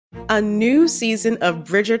A new season of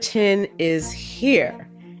Bridgerton is here.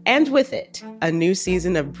 And with it, a new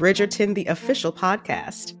season of Bridgerton, the official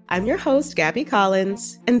podcast. I'm your host, Gabby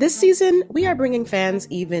Collins, and this season, we are bringing fans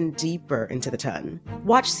even deeper into the ton.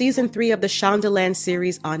 Watch season 3 of the Shondaland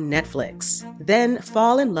series on Netflix. Then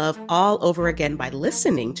fall in love all over again by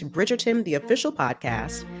listening to Bridgerton, the official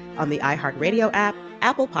podcast, on the iHeartRadio app,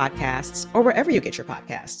 Apple Podcasts, or wherever you get your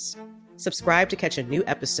podcasts. Subscribe to catch a new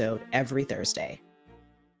episode every Thursday.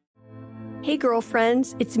 Hey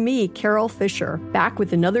girlfriends, it's me, Carol Fisher, back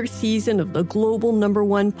with another season of the global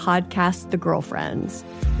 #1 podcast, The Girlfriends.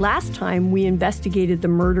 Last time, we investigated the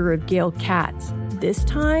murder of Gail Katz. This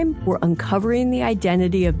time, we're uncovering the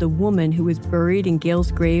identity of the woman who was buried in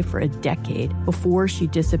Gail's grave for a decade before she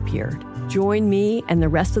disappeared. Join me and the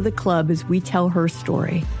rest of the club as we tell her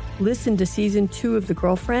story. Listen to Season 2 of The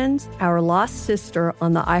Girlfriends, Our Lost Sister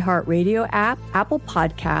on the iHeartRadio app, Apple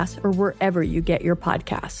Podcasts, or wherever you get your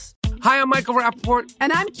podcasts. Hi, I'm Michael Rappaport.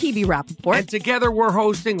 And I'm Kibi Rappaport. And together we're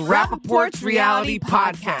hosting Rappaport's Reality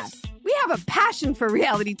Podcast. We have a passion for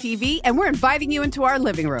reality TV, and we're inviting you into our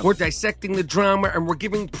living room. We're dissecting the drama, and we're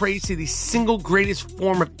giving praise to the single greatest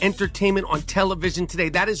form of entertainment on television today.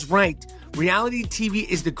 That is right. Reality TV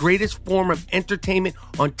is the greatest form of entertainment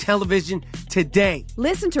on television today.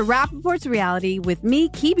 Listen to Rappaport's Reality with me,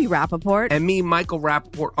 Kibi Rappaport. And me, Michael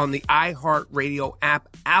Rappaport, on the iHeartRadio app,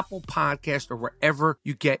 Apple Podcast, or wherever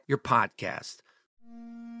you get your podcast.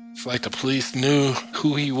 It's like the police knew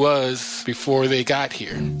who he was before they got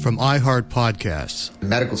here. From iHeart Podcasts. The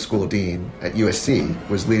medical school dean at USC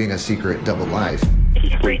was leading a secret double life.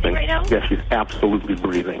 He's breathing right now? Yes, he's absolutely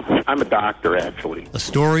breathing. I'm a doctor, actually. A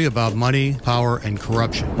story about money, power, and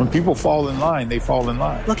corruption. When people fall in line, they fall in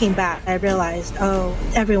line. Looking back, I realized,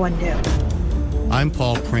 everyone knew. I'm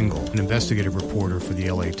Paul Pringle, an investigative reporter for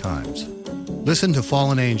the LA Times. Listen to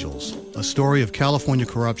Fallen Angels, a story of California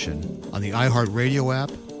corruption on the iHeartRadio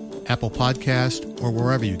app, Apple Podcast, or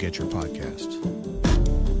wherever you get your podcasts.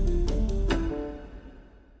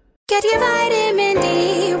 Get your vitamin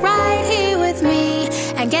D right here with me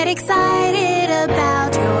and get excited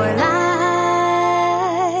about your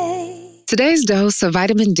life. Today's dose of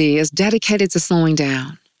vitamin D is dedicated to slowing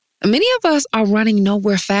down. Many of us are running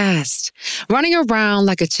nowhere fast, running around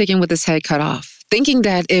like a chicken with its head cut off, thinking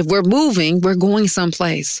that if we're moving, we're going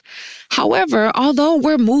someplace. However, although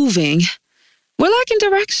we're moving, we're lacking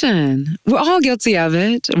direction. We're all guilty of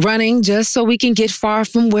it, running just so we can get far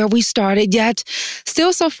from where we started, yet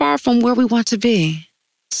still so far from where we want to be.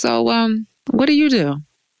 So, what do?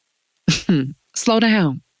 Slow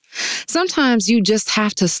down. Sometimes you just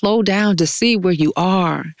have to slow down to see where you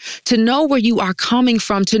are, to know where you are coming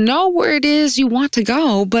from, to know where it is you want to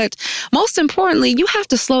go. But most importantly, you have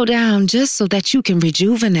to slow down just so that you can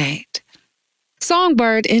rejuvenate.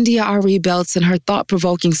 Songbird India Arie Belts in her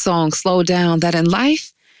thought-provoking song, Slow Down, that in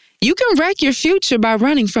life, you can wreck your future by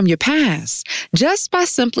running from your past, just by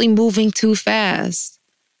simply moving too fast.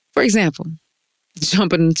 For example,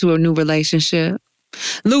 jumping into a new relationship,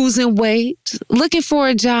 losing weight, looking for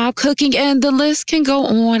a job, cooking, and the list can go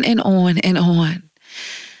on and on and on.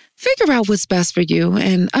 Figure out what's best for you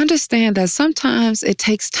and understand that sometimes it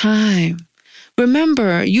takes time.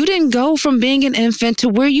 Remember, you didn't go from being an infant to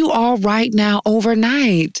where you are right now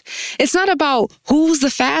overnight. It's not about who's the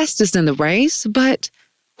fastest in the race, but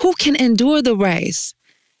who can endure the race.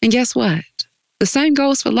 And guess what? The same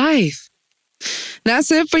goes for life. That's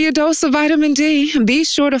it for your dose of vitamin D. Be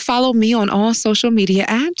sure to follow me on all social media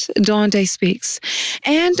at Dawn Day Speaks.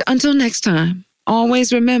 And until next time,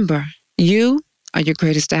 always remember, you are your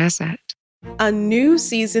greatest asset. A new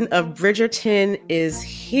season of Bridgerton is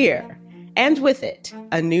here. And with it,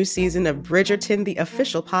 a new season of Bridgerton, the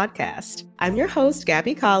official podcast. I'm your host,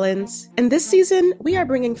 Gabby Collins, and this season, we are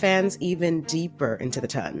bringing fans even deeper into the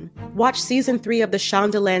ton. Watch season 3 of the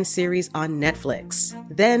Shondaland series on Netflix.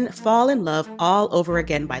 Then fall in love all over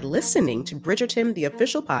again by listening to Bridgerton, the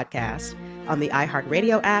official podcast, on the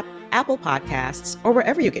iHeartRadio app, Apple Podcasts, or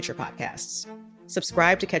wherever you get your podcasts.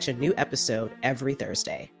 Subscribe to catch a new episode every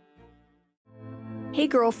Thursday. Hey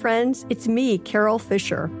girlfriends, it's me, Carol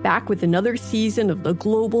Fisher, back with another season of the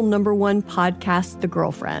global #1 podcast, The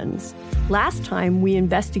Girlfriends. Last time, we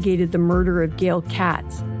investigated the murder of Gail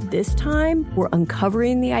Katz. This time, we're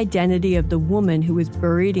uncovering the identity of the woman who was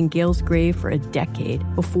buried in Gail's grave for a decade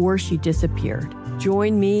before she disappeared.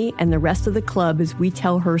 Join me and the rest of the club as we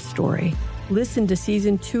tell her story. Listen to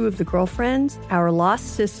Season 2 of The Girlfriends, Our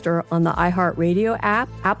Lost Sister on the iHeartRadio app,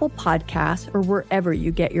 Apple Podcasts, or wherever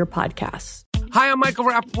you get your podcasts. Hi, I'm Michael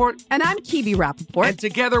Rappaport. And I'm Kibi Rappaport. And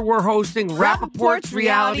together we're hosting Rappaport's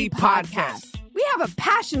Reality Podcast. We We have a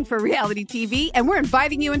passion for reality TV, and we're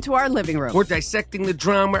inviting you into our living room. We're dissecting the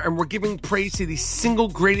drama, and we're giving praise to the single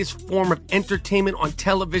greatest form of entertainment on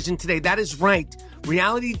television today. That is right.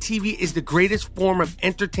 Reality TV is the greatest form of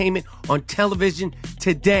entertainment on television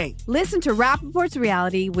today. Listen to Rappaport's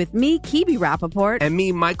Reality with me, Kibi Rappaport. And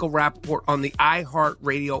me, Michael Rappaport, on the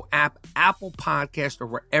iHeartRadio app, Apple Podcast, or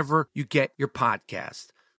wherever you get your podcast.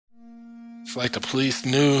 It's like the police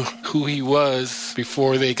knew who he was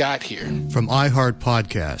before they got here. From iHeart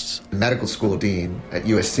Podcasts. The medical school dean at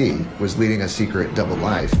USC was leading a secret double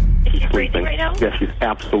life. She's breathing right now? Yes, she's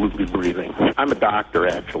absolutely breathing. I'm a doctor,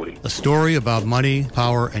 actually. A story about money,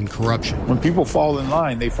 power, and corruption. When people fall in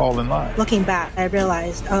line, they fall in line. Looking back, I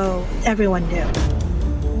realized, oh, everyone knew.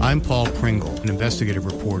 I'm Paul Pringle, an investigative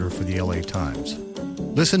reporter for the LA Times.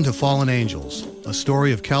 Listen to Fallen Angels, a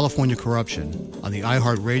story of California corruption on the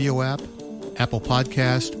iHeartRadio app, Apple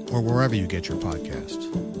Podcast, or wherever you get your podcasts.